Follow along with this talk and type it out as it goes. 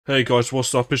Hey guys,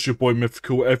 what's up? It's your boy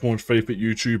Mythical, everyone's favourite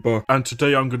YouTuber, and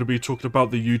today I'm going to be talking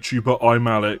about the YouTuber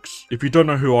ImAllexx. If you don't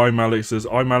know who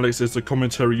ImAllexx is a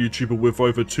commentary YouTuber with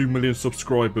over 2 million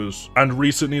subscribers, and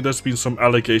recently there's been some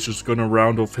allegations going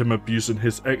around of him abusing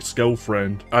his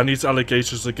ex-girlfriend, and these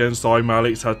allegations against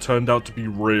ImAllexx had turned out to be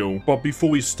real. But before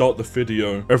we start the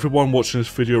video, everyone watching this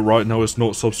video right now is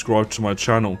not subscribed to my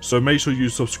channel, so make sure you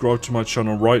subscribe to my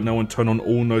channel right now and turn on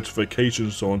all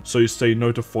notifications on so you stay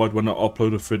notified when I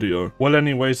upload a video. Well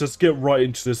anyways, let's get right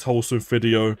into this wholesome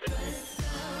video.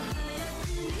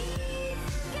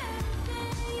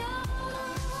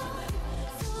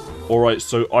 Alright,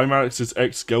 so ImAllexx's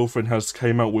ex-girlfriend has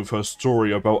came out with her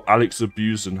story about Alex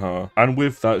abusing her, and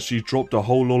with that she dropped a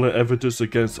whole lot of evidence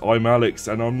against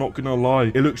ImAllexx, and I'm not gonna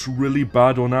lie, it looks really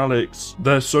bad on Alex.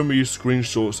 There's so many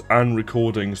screenshots and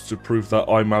recordings to prove that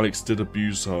ImAllexx did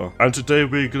abuse her, and today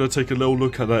we're gonna take a little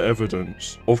look at that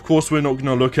evidence. Of course we're not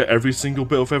gonna look at every single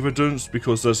bit of evidence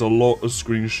because there's a lot of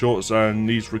screenshots and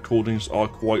these recordings are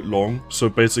quite long, so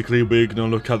basically we're gonna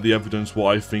look at the evidence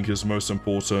what I think is most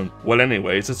important. Well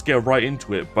anyways, let's get right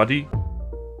into it, buddy.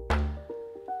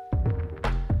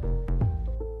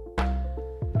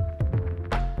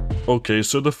 Okay,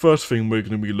 so the first thing we're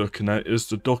going to be looking at is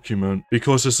the document,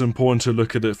 because it's important to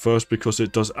look at it first because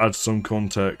it does add some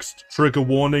context. Trigger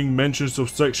warning: mentions of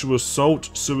sexual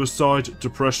assault, suicide,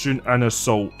 depression and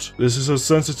assault. This is a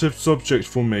sensitive subject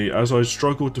for me as I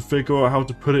struggle to figure out how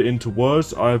to put it into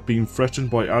words. I have been threatened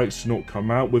by Alex to not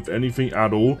come out with anything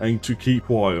at all and to keep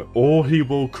quiet, or he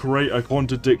will create a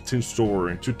contradicting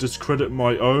story to discredit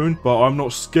my own, but I'm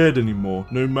not scared anymore.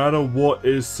 No matter what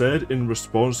is said in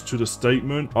response to the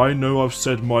statement, I know I've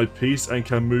said my piece and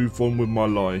can move on with my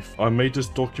life. I made this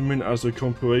document as a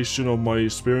compilation of my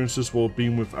experiences while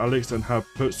being with Alex and have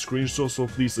put screenshots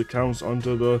of these accounts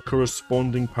under the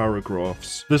corresponding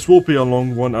paragraphs. This will be a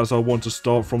long one as I want to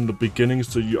start from the beginning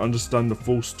so you understand the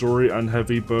full story and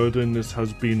heavy burden this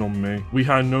has been on me. We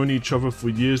had known each other for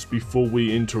years before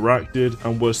we interacted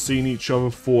and were seeing each other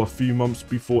for a few months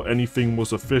before anything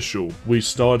was official. We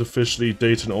started officially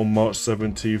dating on March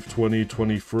 17th,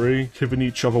 2023, giving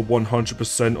each other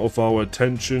 100% of our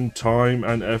attention, time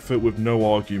and effort with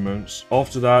no arguments.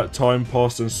 After that, time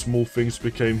passed and small things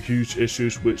became huge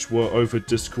issues which were over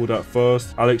Discord at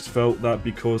first. Alex felt that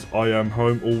because I am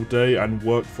home all day and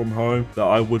work from home that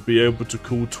I would be able to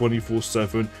call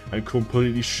 24/7 and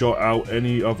completely shut out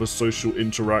any other social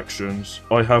interactions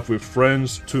I have with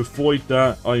friends. To avoid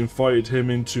that, I invited him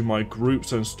into my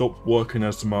groups and stopped working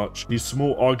as much. These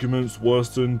small arguments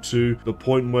worsened to the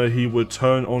point where he would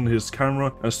turn on his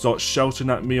camera and start shouting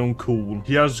at me on call.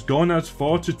 He has gone as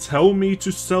far to tell me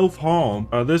to self-harm.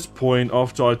 At this point,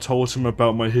 after I told him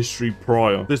about my history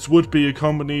prior, this would be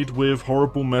accompanied with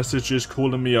horrible messages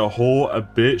calling me a whore, a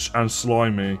bitch and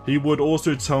slimy. He would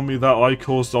also tell me that I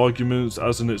caused arguments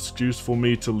as an excuse for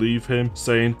me to leave him,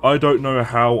 saying, I don't know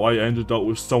how I ended up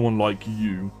with someone like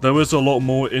you. There is a lot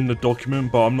more in the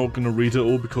document, but I'm not going to read it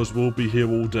all because we'll be here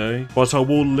all day. But I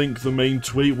will link the main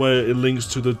tweet where it links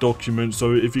to the document,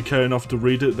 so if you care enough to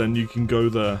read it, then you can go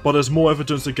there. But there's more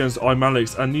evidence against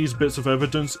ImAllexx, and these bits of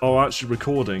evidence are actually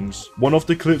recordings. One of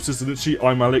the clips is literally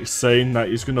ImAllexx saying that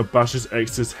he's gonna bash his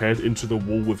ex's head into the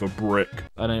wall with a brick.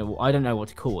 I don't know what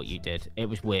to call what you did. It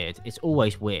was weird. It's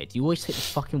always weird. You always take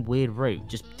this fucking weird route.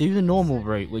 Just do the normal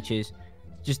route, which is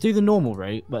just do the normal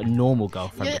route, but a normal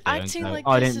girlfriend. You're would do, acting so like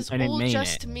I this is didn't all mean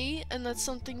just it. me, and that's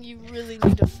something you really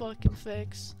need to fucking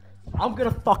fix. I'm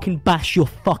gonna fucking bash your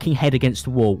fucking head against the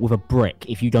wall with a brick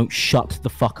if you don't shut the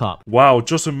fuck up. Wow,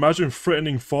 just imagine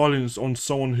threatening violence on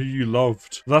someone who you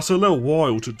loved. That's a little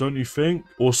wild, don't you think?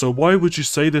 Also, why would you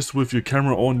say this with your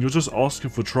camera on? You're just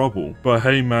asking for trouble. But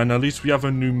hey man, at least we have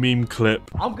a new meme clip.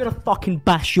 I'm gonna fucking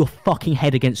bash your fucking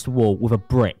head against the wall with a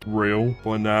brick. Real?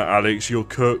 But nah, Alex, you're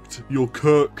cooked. You're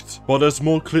cooked. But there's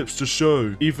more clips to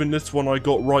show. Even this one I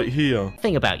got right here.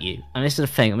 Thing about you, and this is the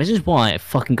thing, and this is why I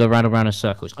fucking go round and round in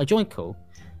circles. I join call,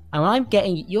 and when I'm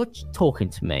getting, you're talking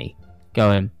to me,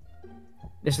 going,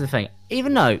 this is the thing,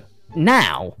 even though,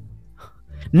 now,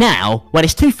 when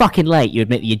it's too fucking late, you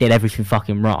admit that you did everything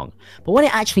fucking wrong, but when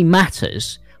it actually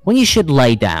matters, when you should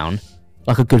lay down,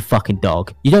 like a good fucking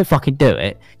dog, you don't fucking do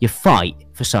it, you fight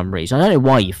for some reason. I don't know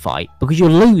why you fight, because you're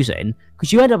losing,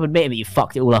 because you end up admitting that you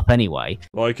fucked it all up anyway.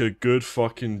 Like a good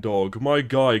fucking dog. My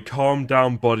guy, calm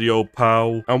down, buddy, old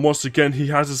pal. And once again, he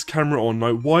has his camera on.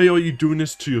 Like, why are you doing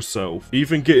this to yourself?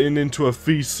 Even getting into a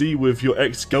VC with your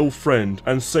ex-girlfriend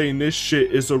and saying this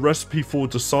shit is a recipe for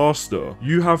disaster.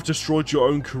 You have destroyed your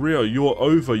own career. You are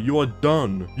over. You are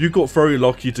done. You got very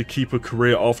lucky to keep a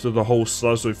career after the whole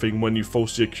Slazo thing when you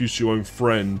falsely accused your own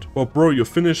friend. But bro, you're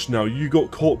finished now. You got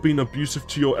caught being abusive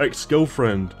to your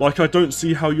ex-girlfriend. Like, I don't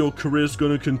see how your career's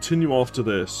gonna continue after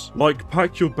this. Like,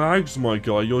 pack your bags, my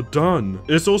guy. You're done.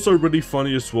 It's also really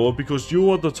funny as well because you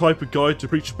are the type of guy to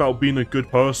preach about being a good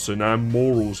person and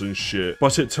morals and shit.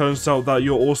 But it turns out that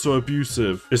you're also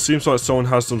abusive. It seems like someone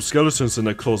has some skeletons in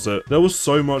their closet. There was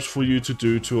so much for you to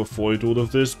do to avoid all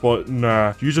of this, but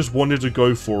nah, you just wanted to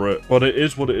go for it. But it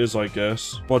is what it is, I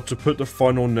guess. But to put the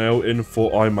final nail in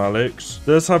for ImAllexx,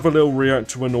 let's have a little react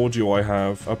to an audio I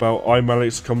have about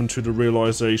ImAllexx coming to the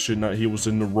realization that he was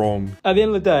in the wrong. At the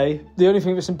end of the day, the only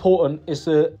thing that's important is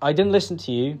that I didn't listen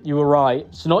to you. You were right.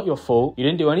 It's not your fault. You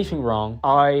didn't do anything wrong.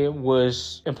 I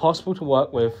was impossible to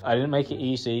work with. I didn't make it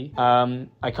easy.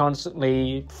 I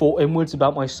constantly thought inwards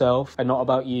about myself and not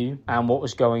about you and what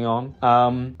was going on.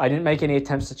 I didn't make any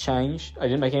attempts to change. I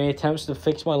didn't make any attempts to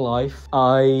fix my life.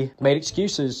 I made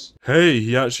excuses. Hey,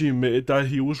 he actually admitted that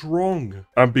he was wrong.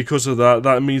 And because of that,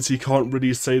 that means he can't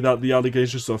really say that the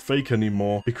allegations are fake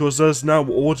anymore, because there's now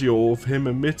audio of him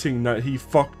admitting that he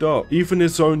fucked up. Even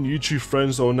his own YouTube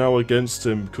friends are now against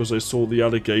him because they saw the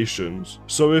allegations.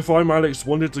 So if ImAllexx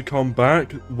wanted to come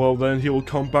back, well then he will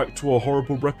come back to a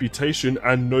horrible reputation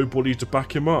and nobody to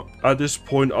back him up. At this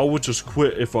point, I would just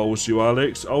quit if I was you,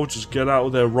 Alex. I would just get out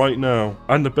of there right now.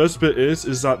 And the best bit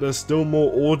is that there's still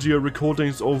more audio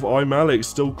recordings of ImAllexx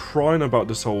still crying about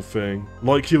this whole thing.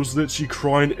 Like, he was literally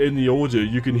crying in the audio.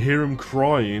 You can hear him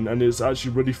crying and it's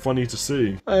actually really funny to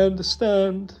see. I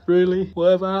understand, really.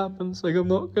 Whatever happens, like, I'm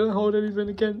not gonna hold anything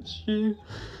against you.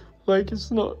 Like,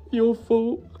 it's not your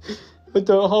fault. I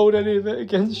don't hold any of it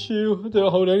against you. I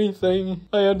don't hold anything.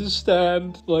 I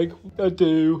understand, like, I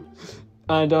do.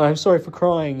 And I'm sorry for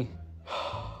crying.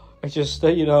 I just,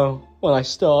 you know, when I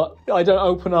start, I don't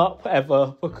open up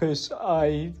ever because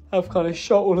I have kind of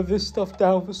shut all of this stuff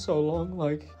down for so long.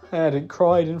 Like, I hadn't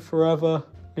cried in forever.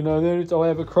 You know, the only time I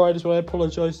ever cried is when I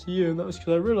apologised to you, and that was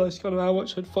because I realised kind of how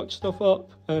much I'd fucked stuff up.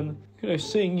 And, you know,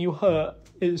 seeing you hurt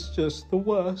is just the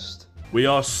worst. We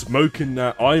are smoking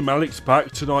that ImAllexx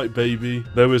back tonight, baby.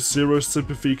 There is zero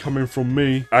sympathy coming from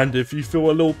me. And if you feel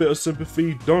a little bit of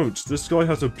sympathy, don't. This guy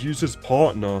has abused his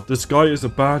partner. This guy is a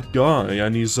bad guy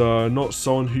and he's not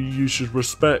someone who you should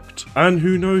respect. And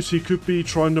who knows, he could be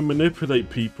trying to manipulate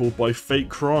people by fake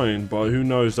crying. But who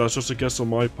knows, that's just a guess on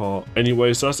my part.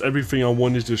 Anyways, that's everything I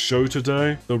wanted to show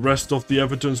today. The rest of the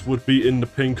evidence would be in the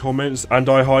pinned comments. And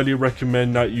I highly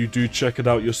recommend that you do check it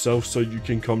out yourself so you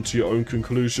can come to your own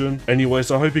conclusion.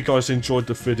 Anyways, I hope you guys enjoyed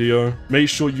the video. Make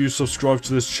sure you subscribe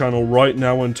to this channel right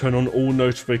now and turn on all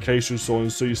notifications on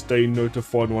so you stay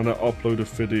notified when I upload a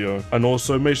video. And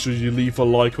also make sure you leave a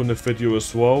like on the video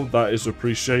as well, that is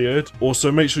appreciated.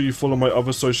 Also make sure you follow my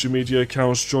other social media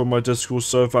accounts, join my Discord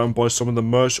server and buy some of the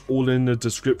merch, all in the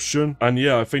description. And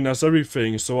yeah, I think that's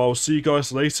everything, so I'll see you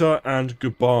guys later and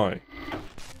goodbye.